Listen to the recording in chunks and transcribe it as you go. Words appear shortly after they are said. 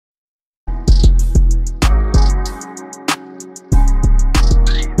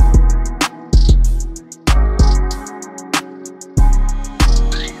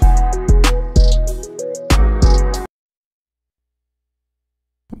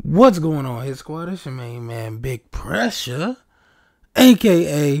What's going on, Hit Squad? It's your main man, Big Pressure,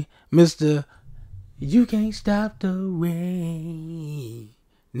 aka Mr. You Can't Stop the Rain.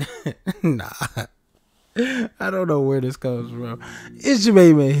 Nah, I don't know where this comes from. It's your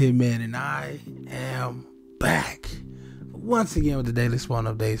main man, Hitman, and I am back once again with the daily spawn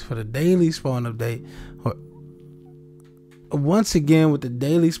updates. For the daily spawn update, once again with the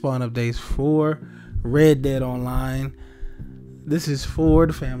daily spawn updates for Red Dead Online. This is for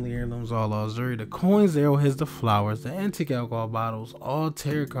the family heirlooms, all auxiliary, the coins, the arrowheads, the flowers, the antique alcohol bottles, all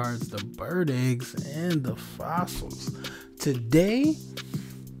tarot cards, the bird eggs, and the fossils. Today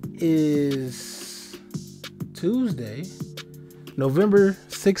is Tuesday, November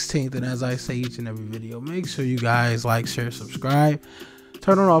 16th, and as I say each and every video, make sure you guys like, share, subscribe,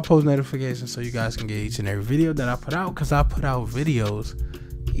 turn on all post notifications so you guys can get each and every video that I put out, because I put out videos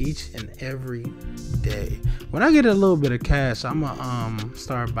each and every day. When I get a little bit of cash, I'm gonna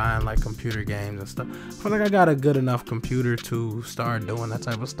start buying like computer games and stuff. I feel like I got a good enough computer to start doing that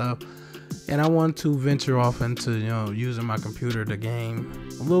type of stuff, and I want to venture off into, you know, using my computer to game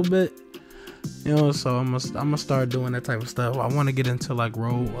a little bit, you know. So I'm gonna start doing that type of stuff. I want to get into like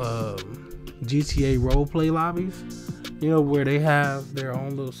GTA role play lobbies, you know, where they have their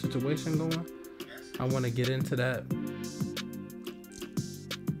own little situation going. I want to get into that.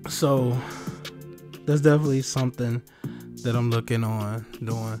 So that's definitely something that I'm looking on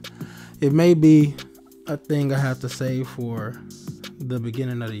doing. It may be a thing I have to save for the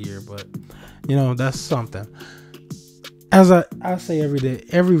beginning of the year, but you know, that's something. As I say every day,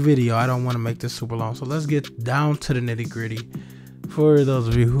 every video, I don't want to make this super long, so let's get down to the nitty gritty for those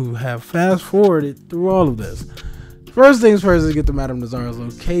of you who have fast forwarded through all of this. First things first is get to Madame Nazar's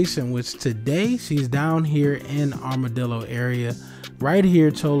location, which today she's down here in Armadillo area. Right here,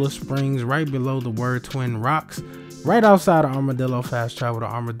 Cholla Springs, right below the word Twin Rocks, right outside of Armadillo. Fast travel to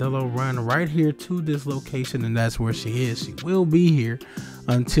Armadillo, run right here to this location, and that's where she is. She will be here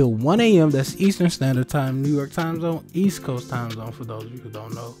until 1 a.m. That's Eastern Standard Time, New York time zone, East Coast time zone for those of you who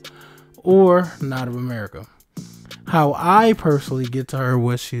don't know, or not of America. How I personally get to her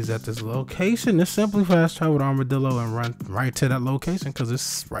when she's at this location is simply fast travel to Armadillo and run right to that location because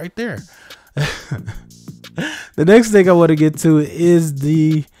it's right there. The next thing I want to get to is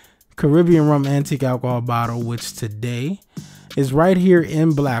the Caribbean rum antique alcohol bottle, which today is right here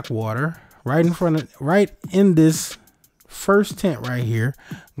in Blackwater, right in front of, right in this first tent right here.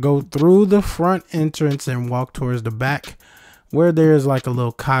 Go through the front entrance and walk towards the back where there's like a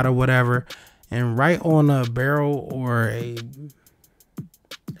little cot or whatever, and right on a barrel or a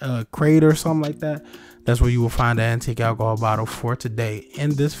crate or something like that, that's where you will find the antique alcohol bottle for today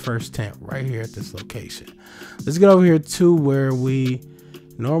in this first tent right here at this location. Let's get over here to where we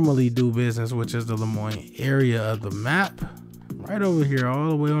normally do business, which is the Lemoyne area of the map, right over here all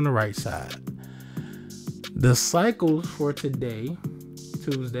the way on the right side. The cycles for today,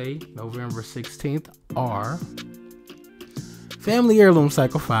 Tuesday, November 16th, are Family Heirloom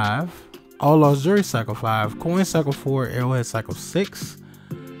Cycle 5, All Auxiliary Cycle 5, Coin Cycle 4, Arrowhead Cycle 6,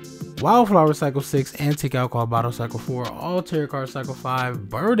 Wildflower Cycle 6, Antique Alcohol Bottle Cycle 4, All Tarot Card Cycle 5,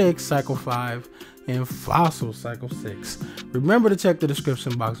 Bird Egg Cycle 5, and Fossil Cycle 6. Remember to check the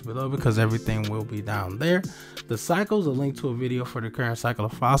description box below because everything will be down there. The cycles, a link to a video for the current cycle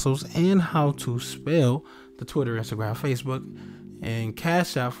of fossils, and how to spell the Twitter, Instagram, Facebook, and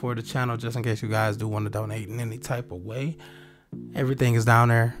Cash App for the channel, just in case you guys do want to donate in any type of way. Everything is down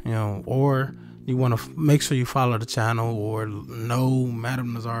there, you know, or you want to make sure you follow the channel or know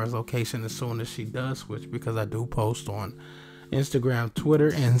Madame Nazar's location as soon as she does switch, because I do post on Instagram,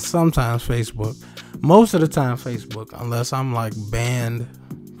 Twitter, and sometimes Facebook. Most of the time Facebook, unless I'm like banned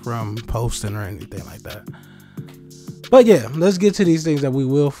from posting or anything like that. But yeah, let's get to these things that we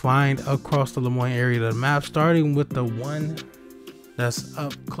will find across the Lemoyne area of the map, starting with the one that's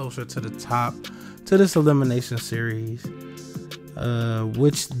up closer to the top to this elimination series,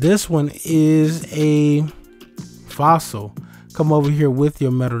 which this one is a fossil. Come over here with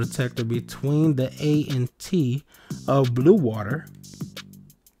your metal detector between the A and T of Blue Water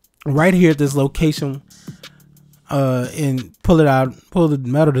right here at this location, and pull it out, pull the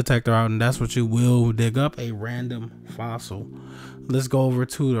metal detector out, and that's what you will dig up, a random fossil. Let's go over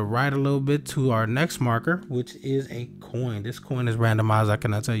to the right a little bit to our next marker, which is a coin. This coin is randomized. I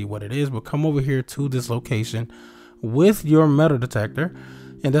cannot tell you what it is, but come over here to this location with your metal detector,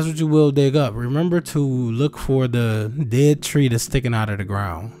 and that's what you will dig up. Remember to look for the dead tree that's sticking out of the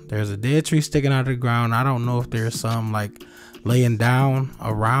ground. There's a dead tree sticking out of the ground. I don't know if there's some like laying down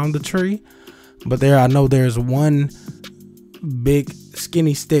around the tree, but there, I know there's one big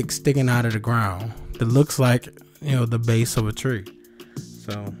skinny stick sticking out of the ground that looks like, you know, the base of a tree. So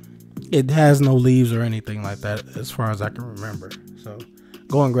So it has no leaves or anything like that as far as I can remember. So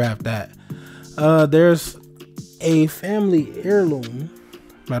go and grab that. There's a family heirloom.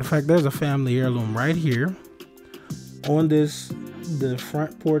 Matter of fact, there's a family heirloom right here on the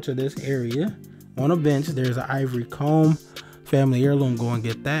front porch of this area. On a bench, there's an ivory comb family heirloom. Go and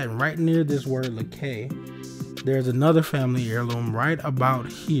get that. And right near this word "Lakay," there's another family heirloom right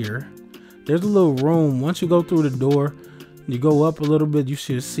about here. There's a little room. Once you go through the door, you go up a little bit, you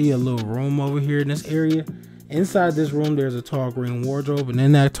should see a little room over here in this area. Inside this room, there's a tall green wardrobe, and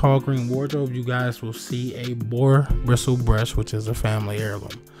in that tall green wardrobe, you guys will see a boar bristle brush, which is a family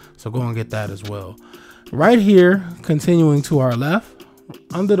heirloom. So go and get that as well. Right here, continuing to our left,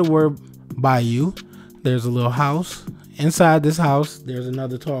 under the word "Bayou," there's a little house. Inside this house, there's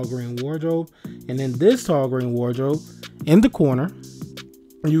another tall green wardrobe, and in this tall green wardrobe, in the corner,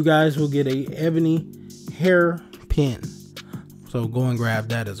 you guys will get a ebony hair pin. So go and grab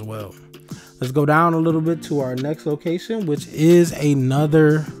that as well. Let's go down a little bit to our next location, which is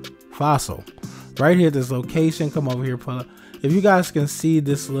another fossil. Right here, this location, come over here, pull up. If you guys can see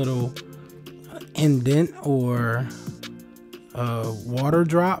this little indent or water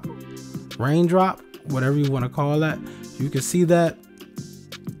drop, raindrop, whatever you want to call that, you can see that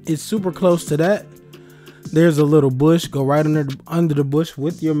it's super close to that. There's a little bush. Go right under the bush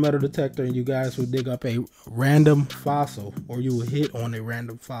with your metal detector, and you guys will dig up a random fossil, or you will hit on a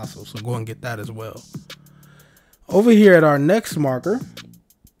random fossil. So go and get that as well. Over here at our next marker,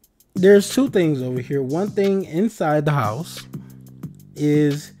 there's two things over here. One thing inside the house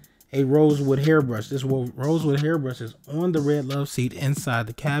is a rosewood hairbrush. This rosewood hairbrush is on the red love seat inside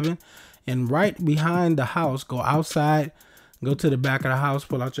the cabin. And right behind the house, go outside, go to the back of the house,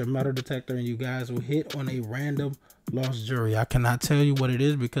 pull out your metal detector, and you guys will hit on a random lost jewelry. I cannot tell you what it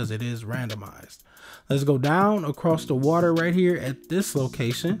is because it is randomized. Let's go down across the water right here at this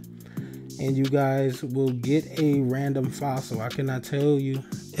location, and you guys will get a random fossil. I cannot tell you.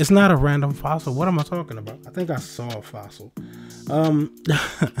 It's not a random fossil. What am I talking about? I think I saw a fossil.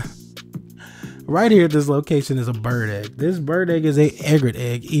 Right here at this location is a bird egg. This bird egg is a egret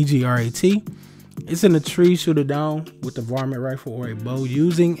egg, EGRAT. It's in a tree. Shoot it down with a varmint rifle or a bow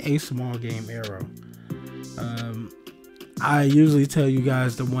using a small game arrow. I usually tell you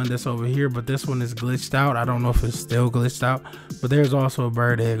guys the one that's over here, but this one is glitched out. I don't know if it's still glitched out, but there's also a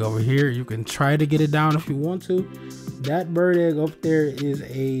bird egg over here. You can try to get it down if you want to. That bird egg up there is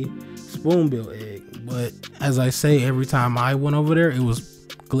a spoonbill egg, but as I say, every time I went over there, it was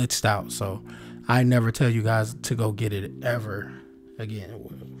glitched out. So I never tell you guys to go get it ever again.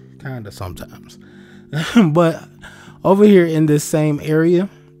 Well, kind of sometimes. But over here in this same area,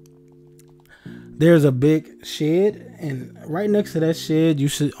 there's a big shed, and right next to that shed, you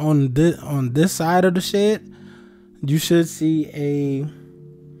should on this side of the shed, you should see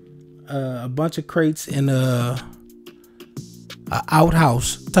a bunch of crates in a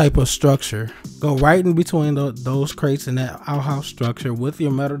outhouse type of structure. Go right in between those crates and that outhouse structure with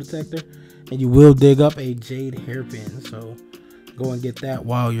your metal detector, and you will dig up a jade hairpin. So go and get that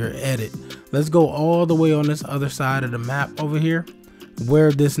while you're at it. Let's go all the way on this other side of the map over here,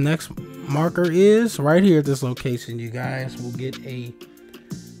 where this next marker is. Right here at this location, you guys will get a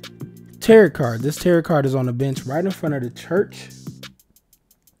tarot card. This tarot card is on the bench right in front of the church,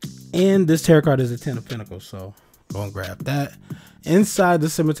 and this tarot card is a 10 of Pentacles. So go and grab that. Inside the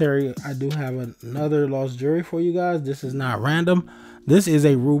cemetery, I do have another lost jewelry for you guys. This is not random. This is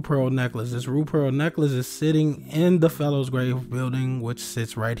a Rue Pearl necklace. This Rue Pearl necklace is sitting in the Fellows Grave building, which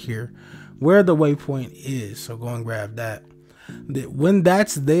sits right here where the waypoint is. So go and grab that. When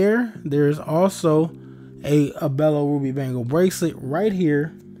that's there, there's also a Bello Ruby Bangle bracelet right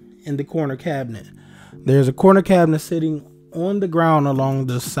here in the corner cabinet. There's a corner cabinet sitting on the ground along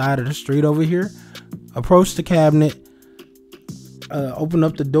the side of the street over here. Approach the cabinet, open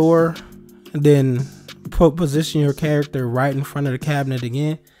up the door, and then position your character right in front of the cabinet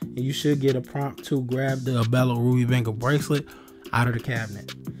again, and you should get a prompt to grab the Bello Ruby Bangle bracelet out of the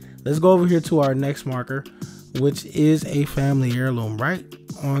cabinet. Let's go over here to our next marker, which is a family heirloom right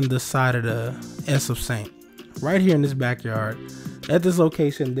on the side of the S of Saint. Right here in this backyard, at this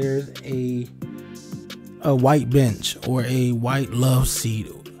location, there's a white bench or a white love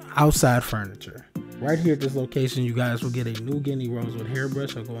seat, outside furniture. Right here at this location, you guys will get a New Guinea rosewood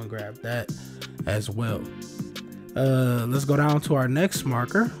hairbrush. So go and grab that as well. Let's go down to our next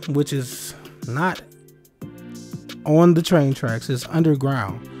marker, which is not on the train tracks. It's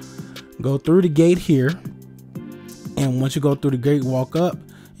underground. Go through the gate here, and once you go through the gate, walk up,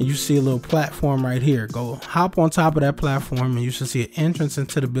 and you see a little platform right here. Go hop on top of that platform, and you should see an entrance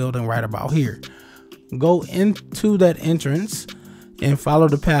into the building right about here. Go into that entrance, and follow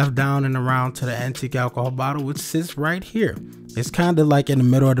the path down and around to the antique alcohol bottle, which sits right here. It's kind of like in the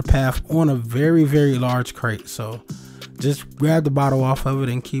middle of the path on a very, very large crate. So just grab the bottle off of it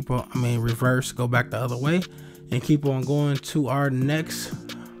and keep on, reverse, go back the other way and keep on going to our next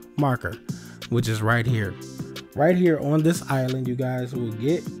marker, which is right here. Right here on this island, you guys will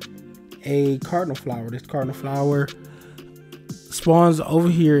get a cardinal flower. This cardinal flower spawns over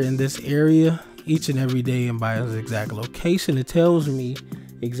here in this area each and every day, and by its exact location, it tells me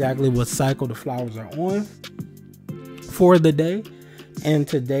exactly what cycle the flowers are on for the day, and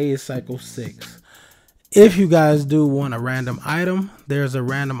today is cycle 6. If you guys do want a random item, there's a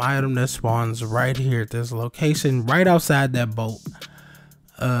random item that spawns right here at this location, right outside that boat.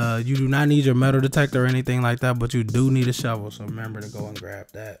 You do not need your metal detector or anything like that, but you do need a shovel, so remember to go and grab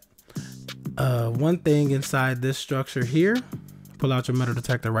that. One thing inside this structure here, pull out your metal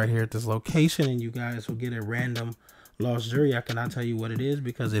detector right here at this location, and you guys will get a random lost jewelry. I cannot tell you what it is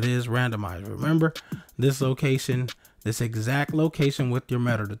because it is randomized. Remember, this location, this exact location with your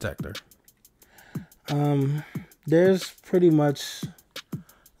metal detector. There's pretty much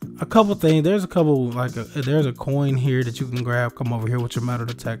a couple things. There's a couple, there's a coin here that you can grab. Come over here with your metal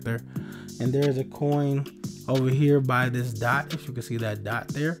detector, and there's a coin over here by this dot. If you can see that dot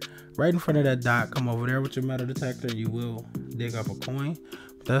there, right in front of that dot, come over there with your metal detector. You will dig up a coin.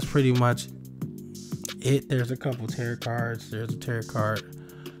 But that's pretty much it. There's a couple tarot cards. There's a tarot card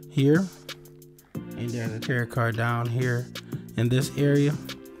here, and there's a tarot card down here in this area.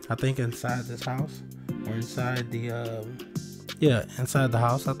 I think inside this house, or inside the inside the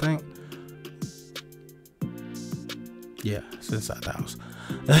house, I think. Yeah, it's inside the house.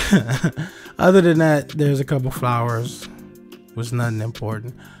 Other than that, there's a couple flowers, was nothing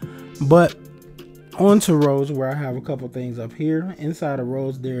important. But onto rows, where I have a couple things up here. Inside of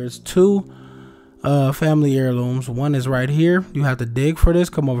rows, there's 2 family heirlooms. One is right here. You have to dig for this.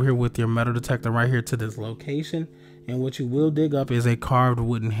 Come over here with your metal detector right here to this location, and what you will dig up is a carved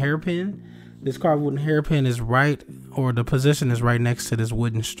wooden hairpin. This carved wooden hairpin is right, or the position is right next to this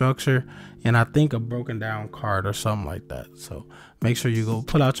wooden structure, and I think a broken down card or something like that. So make sure you go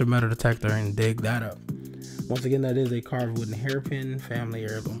pull out your metal detector and dig that up. Once again, that is a carved wooden hairpin, family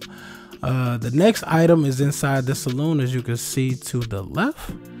heirloom. The next item is inside the saloon, as you can see to the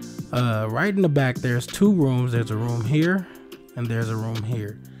left. Right in the back, there's 2 rooms. There's a room here, and there's a room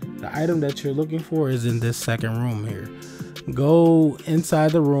here. The item that you're looking for is in this second room here. Go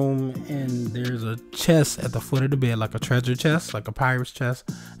inside the room, and there's a chest at the foot of the bed, like a treasure chest, like a pirate's chest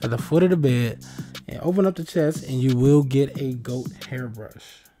at the foot of the bed. And open up the chest, and you will get a goat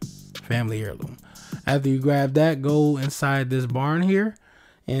hairbrush, family heirloom. After you grab that, go inside this barn here,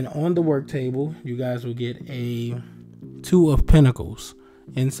 and on the work table, you guys will get a 2 of pentacles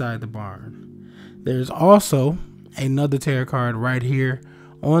inside the barn. There's also another tarot card right here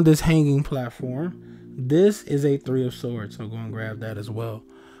on this hanging platform. This is a 3 of swords, so go and grab that as well.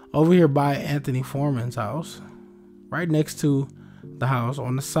 Over here by Anthony Foreman's house, right next to the house,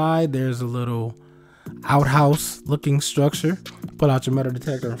 on the side, there's a little outhouse looking structure. Pull out your metal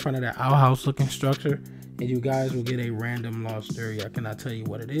detector in front of that outhouse looking structure, and you guys will get a random lost jewelry. I cannot tell you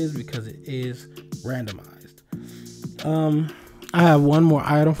what it is because it is randomized. I have one more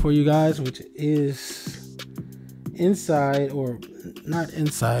item for you guys, which is inside, or not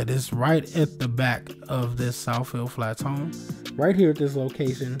inside, it's right at the back of this Southfield Flats home. Right here at this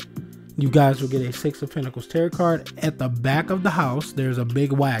location, you guys will get a 6 of Pentacles tarot card. At the back of the house, there's a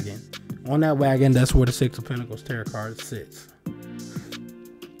big wagon. On that wagon, that's where the 6 of Pentacles tarot card sits.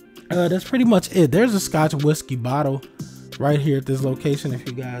 That's pretty much it. There's a Scotch whiskey bottle right here at this location if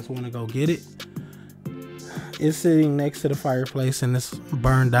you guys want to go get it. It's sitting next to the fireplace in this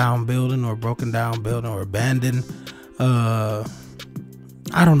burned down building, or broken down building, or abandoned.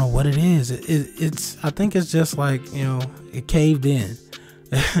 I don't know what it is. It's I think it's just like, it caved in.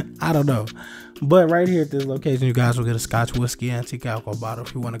 I don't know. But right here at this location, you guys will get a Scotch whiskey antique alcohol bottle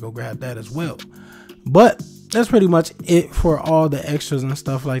if you want to go grab that as well. But that's pretty much it for all the extras and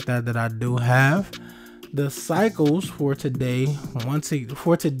stuff like that I do have. The cycles for today,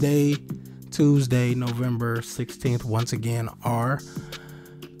 Tuesday, November 16th, once again, are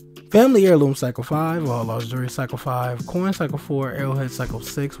Family Heirloom Cycle 5, All Lost Jewelry Cycle 5, Coin Cycle 4, Arrowhead Cycle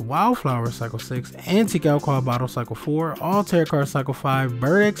 6, Wildflower Cycle 6, Antique Alcohol Bottle Cycle 4, All Tarot Cards Cycle 5,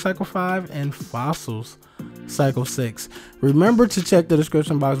 Bird Egg Cycle 5, and Fossils Cycle 6. Remember to check the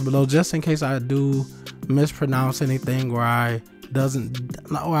description box below just in case I do mispronounce anything, or I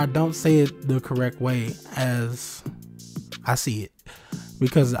don't say it the correct way as I see it,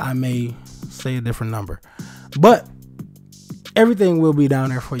 because I may say a different number. But Everything will be down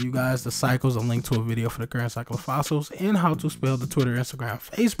there for you guys. The cycles, a link to a video for the current cycle of fossils, and how to spell the Twitter, Instagram,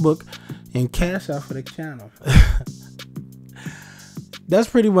 Facebook, and cash out for the channel. That's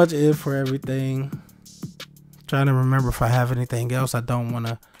pretty much it for everything. Trying to remember if I have anything else. I don't want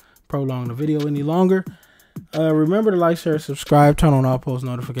to prolong the video any longer. Remember to like, share, subscribe, turn on all post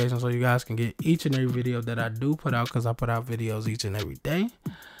notifications so you guys can get each and every video that I do put out, because I put out videos each and every day.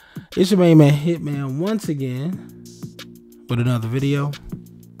 It's your main man Hitman once again with another video,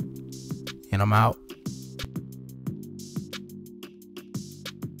 and I'm out.